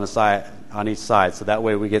muscles on the side, on each side. So that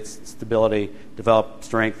way we get stability, develop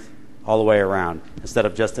strength all the way around instead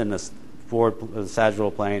of just in the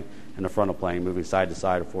sagittal plane and the frontal plane, moving side to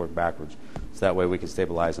side or forward backwards. So that way we can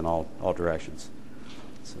stabilize in all directions.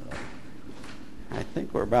 So I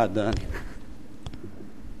think we're about done here.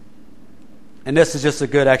 And this is just a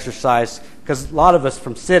good exercise because a lot of us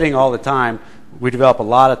from sitting all the time, we develop a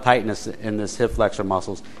lot of tightness in this hip flexor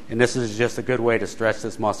muscles. And this is just a good way to stretch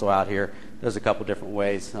this muscle out here. There's a couple different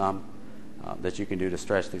ways that you can do to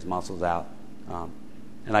stretch these muscles out.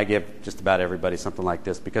 And I give just about everybody something like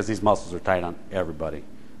this because these muscles are tight on everybody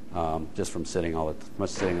just from sitting as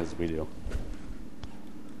much sitting as we do.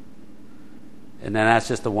 And then that's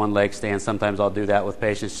just a one leg stand. Sometimes I'll do that with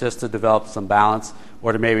patients just to develop some balance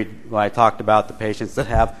or to maybe, when I talked about the patients that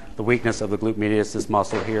have the weakness of the glute medius, this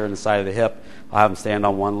muscle here in the side of the hip, I'll have them stand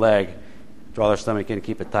on one leg, draw their stomach in and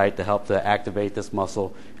keep it tight to help to activate this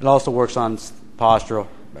muscle. It also works on postural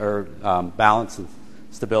or balance and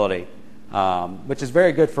stability, which is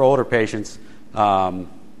very good for older patients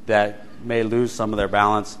that may lose some of their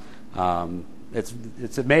balance.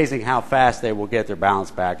 It's amazing how fast they will get their balance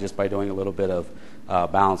back just by doing a little bit of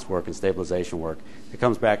balance work and stabilization work. It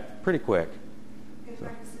comes back pretty quick. Good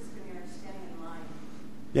practices when you're standing in line.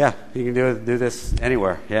 Yeah, you can do this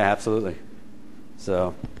anywhere. Yeah, absolutely.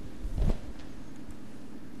 So,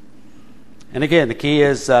 and again, the key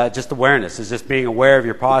is just awareness. Is just being aware of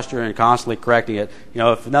your posture and constantly correcting it.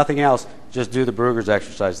 If nothing else, just do the Brugger's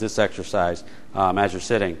exercise, this exercise, as you're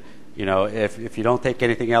sitting. If you don't take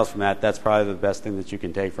anything else from that, that's probably the best thing that you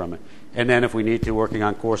can take from it. And then if we need to, working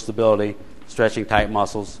on core stability, stretching tight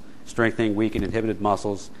muscles, strengthening weak and inhibited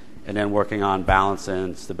muscles, and then working on balance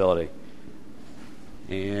and stability.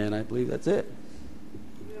 And I believe that's it.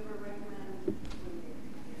 You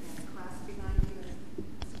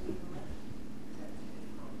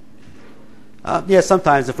Yeah,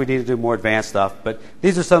 sometimes if we need to do more advanced stuff, but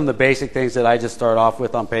these are some of the basic things that I just start off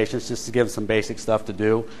with on patients just to give them some basic stuff to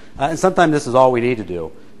do. And sometimes this is all we need to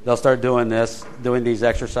do. They'll start doing these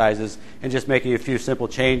exercises, and just making a few simple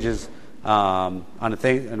changes on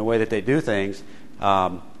the way that they do things,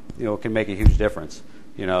 can make a huge difference.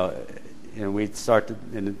 And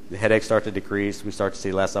the headaches start to decrease. We start to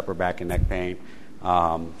see less upper back and neck pain.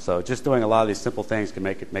 So just doing a lot of these simple things can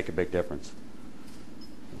make a big difference.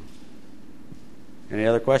 Any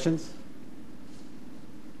other questions?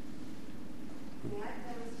 May I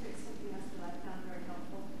demonstrate something else that I found very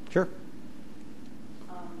helpful? Sure.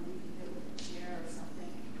 You can do it with a chair or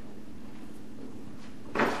something.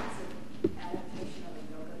 It's an adaptation of a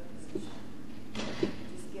yoga position.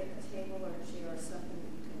 Just get a table or a chair or something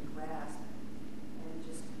that you can grasp, and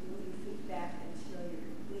just move your feet back until you're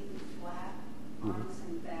completely flat, arms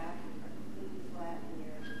and back are completely flat, and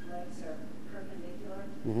your legs are perpendicular.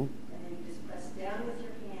 Mm-hmm. Down with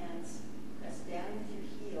your hands, press down with your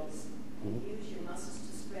heels, and use your muscles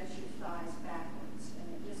to stretch your thighs backwards.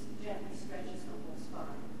 And it just gently stretches the whole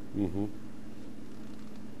spine. Mm-hmm.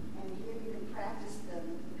 And here you can practice the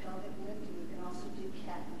pelvic lift, and you can also do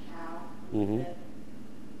cat and cow, Mm-hmm.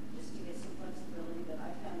 just to get some flexibility. But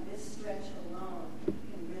I found this stretch alone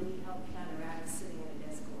can really help counteract sitting in a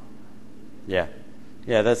desk a long time. Yeah.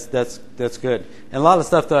 Yeah, that's good. And a lot of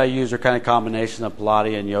stuff that I use are kind of combination of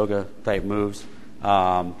Pilates and yoga type moves.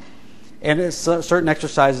 And it's certain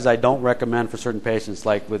exercises I don't recommend for certain patients.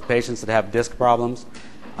 Like with patients that have disc problems,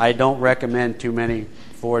 I don't recommend too many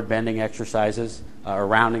forward bending exercises or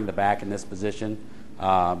rounding the back in this position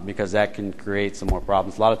because that can create some more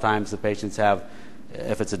problems. A lot of times the patients have,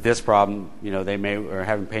 if it's a disc problem, they may or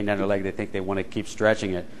having pain down their leg, they think they want to keep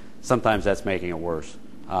stretching it. Sometimes that's making it worse.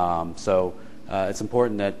 So it's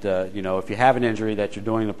important that if you have an injury, that you're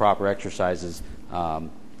doing the proper exercises to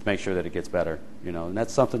make sure that it gets better. And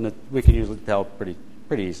that's something that we can usually tell pretty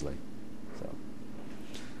easily. So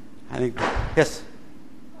I think yes.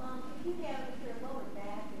 If your lower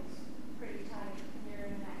back is pretty tight and you're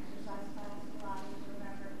in an exercise class, Pilates,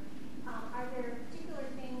 remember, are there particular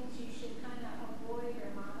things you should kind of avoid or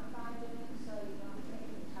modify doing so you don't make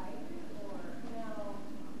it tight, or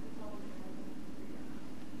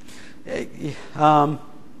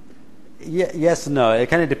Yes and no. It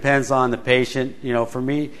kind of depends on the patient. For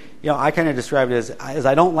me, I kind of describe it as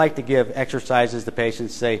I don't like to give exercises to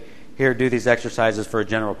patients, say, here, do these exercises for a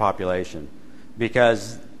general population,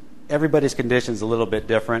 because everybody's condition is a little bit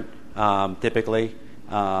different, typically.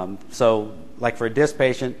 So, like for a disc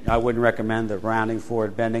patient, I wouldn't recommend the rounding,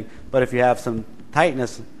 forward bending. But if you have some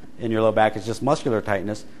tightness in your low back, it's just muscular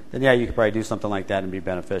tightness, then yeah, you could probably do something like that and be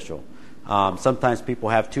beneficial. Sometimes people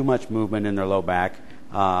have too much movement in their low back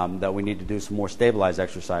that we need to do some more stabilized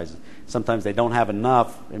exercises. Sometimes they don't have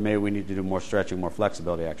enough, and maybe we need to do more stretching, more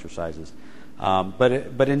flexibility exercises.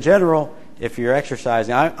 But in general, if you're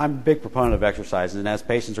exercising, I'm a big proponent of exercises, and as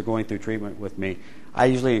patients are going through treatment with me, I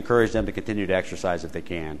usually encourage them to continue to exercise if they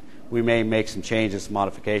can. We may make some changes, some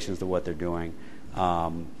modifications to what they're doing,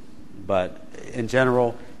 but in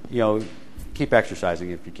general, keep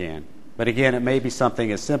exercising if you can. But again, it may be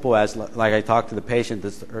something as simple as, like I talked to the patient,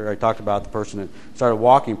 or I talked about the person that started a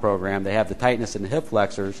walking program. They have the tightness in the hip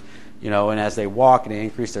flexors, and as they walk and they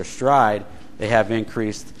increase their stride, they have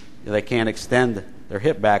increased. They can't extend their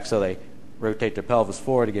hip back, so they rotate their pelvis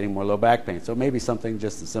forward to getting more low back pain. So maybe something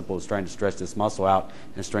just as simple as trying to stretch this muscle out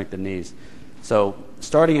and strengthen knees. So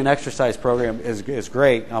starting an exercise program is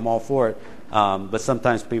great. I'm all for it. But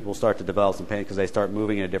sometimes people start to develop some pain because they start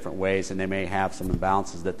moving in different ways, and they may have some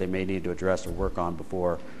imbalances that they may need to address or work on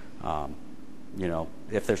before,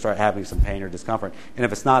 if they start having some pain or discomfort. And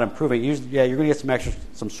if it's not improving, usually, you're going to get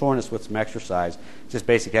some soreness with some exercise, just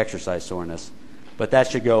basic exercise soreness. But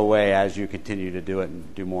that should go away as you continue to do it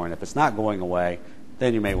and do more. And if it's not going away,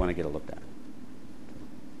 then you may want to get it looked at.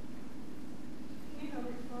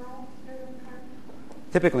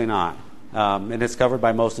 Typically not. And it's covered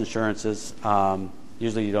by most insurances.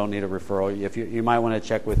 Usually you don't need a referral. If you might want to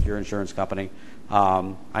check with your insurance company.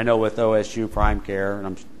 I know with O.S.U. Prime Care, and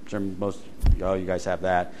I'm sure most you guys have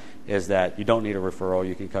that, is that you don't need a referral.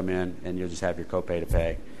 You can come in and you'll just have your copay to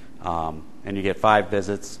pay. And you get 5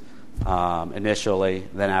 visits initially.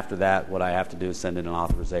 Then after that, what I have to do is send in an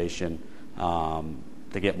authorization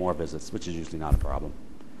to get more visits, which is usually not a problem.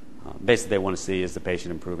 Basically, they want to see, is the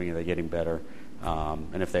patient improving? Are they getting better?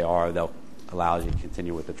 And if they are, they'll allow you to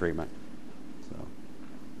continue with the treatment. So,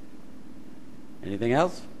 anything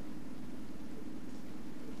else?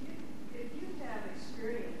 If you have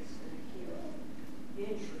experience in acute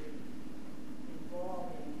injury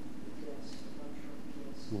involving the disc, puncture of the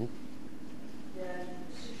disc, then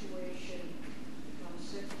the situation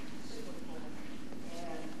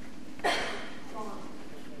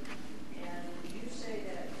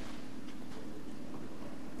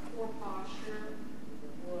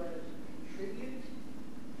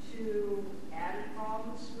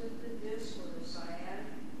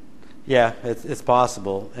Yeah, it's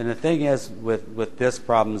possible. And the thing is with disc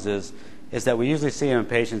problems is that we usually see them in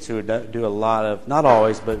patients who do a lot of, not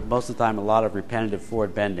always, but most of the time, a lot of repetitive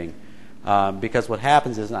forward bending. Because what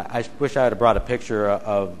happens is, and I wish I had brought a picture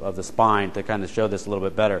of the spine to kind of show this a little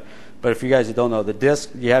bit better. But if you guys don't know, the disc,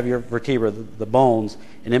 you have your vertebra, the bones,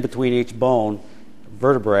 and in between each bone,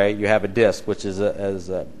 vertebrae, you have a disc, which is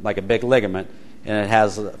like a big ligament, and it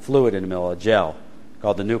has a fluid in the middle, a gel,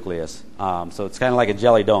 called the nucleus. So it's kind of like a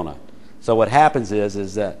jelly donut. So what happens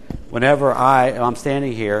is that whenever I'm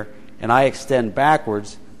standing here and I extend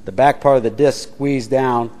backwards, the back part of the disc squeezes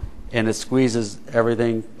down, and it squeezes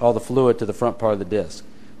everything, all the fluid, to the front part of the disc.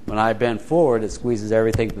 When I bend forward, it squeezes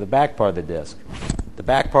everything to the back part of the disc. The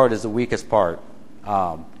back part is the weakest part,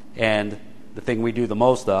 and the thing we do the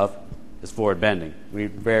most of is forward bending. We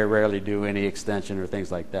very rarely do any extension or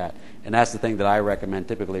things like that. And that's the thing that I recommend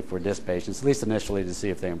typically for disc patients, at least initially, to see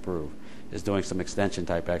if they improve, is doing some extension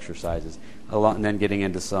type exercises, and then getting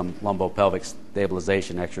into some lumbopelvic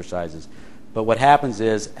stabilization exercises. But what happens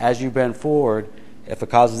is, as you bend forward, if it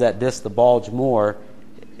causes that disc to bulge more,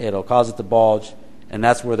 it'll cause it to bulge, and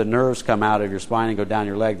that's where the nerves come out of your spine and go down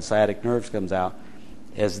your leg. The sciatic nerves comes out,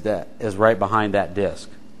 is right behind that disc.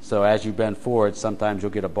 So as you bend forward, sometimes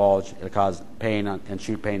you'll get a bulge. It'll cause pain and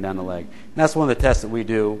shoot pain down the leg. And that's one of the tests that we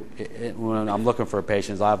do when I'm looking for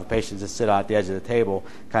patients. I'll have a patient just sit at the edge of the table,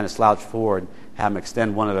 kind of slouch forward, have them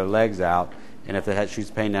extend one of their legs out, and if it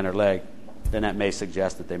shoots pain down their leg, then that may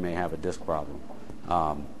suggest that they may have a disc problem.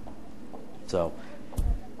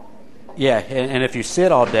 Yeah, and if you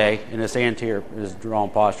sit all day in this anterior, this drawn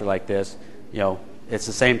posture like this, it's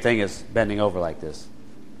the same thing as bending over like this.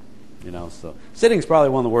 So sitting is probably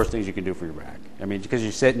one of the worst things you can do for your back. I mean, because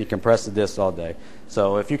you sit and you compress the discs all day.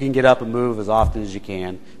 So if you can get up and move as often as you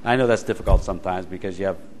can, I know that's difficult sometimes because you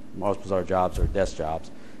have most of our jobs are desk jobs.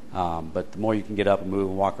 But the more you can get up and move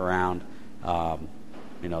and walk around, the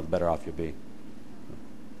better off you'll be.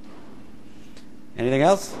 Anything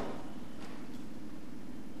else?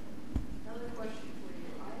 Another question for you.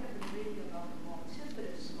 I have been reading about the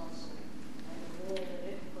multifidus muscle and the role that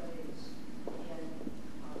it plays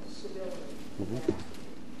in stability. Mm-hmm.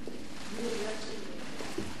 You addressed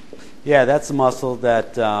it. Yeah, that's a muscle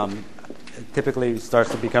that typically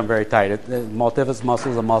starts to become very tight. The multifidus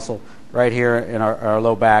muscle is a muscle right here in our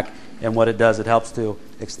low back, and what it does, it helps to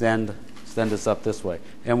extend us up this way.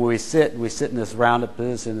 And when we sit in this rounded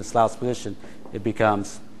position, this slouch position, it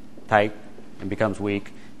becomes tight and becomes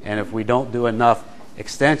weak. And if we don't do enough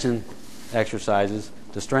extension exercises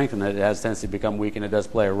to strengthen it, it has a tendency to become weak, and it does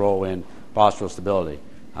play a role in postural stability.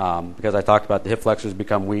 Because I talked about the hip flexors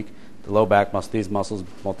become weak, the low back muscle, these muscles,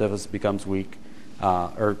 multifidus becomes weak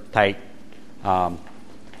or tight, and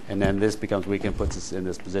then this becomes weak and puts us in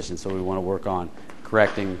this position. So we want to work on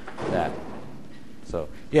correcting that. So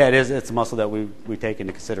yeah, it's a muscle that we take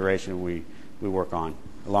into consideration and we work on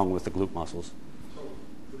along with the glute muscles. So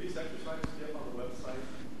do these exercises get on the website?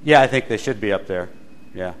 Yeah, I think they should be up there.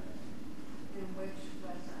 Yeah. In which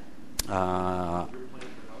website? Your plan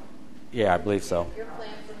for health? Yeah, I believe so.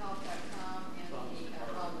 Yourplanforhealth.com and the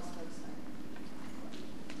wellness website.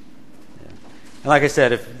 Yeah. And like I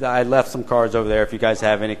said, if I left some cards over there, if you guys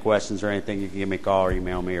have any questions or anything, you can give me a call or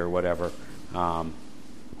email me or whatever.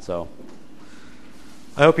 So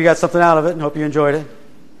I hope you got something out of it and hope you enjoyed it.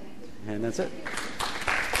 And that's it.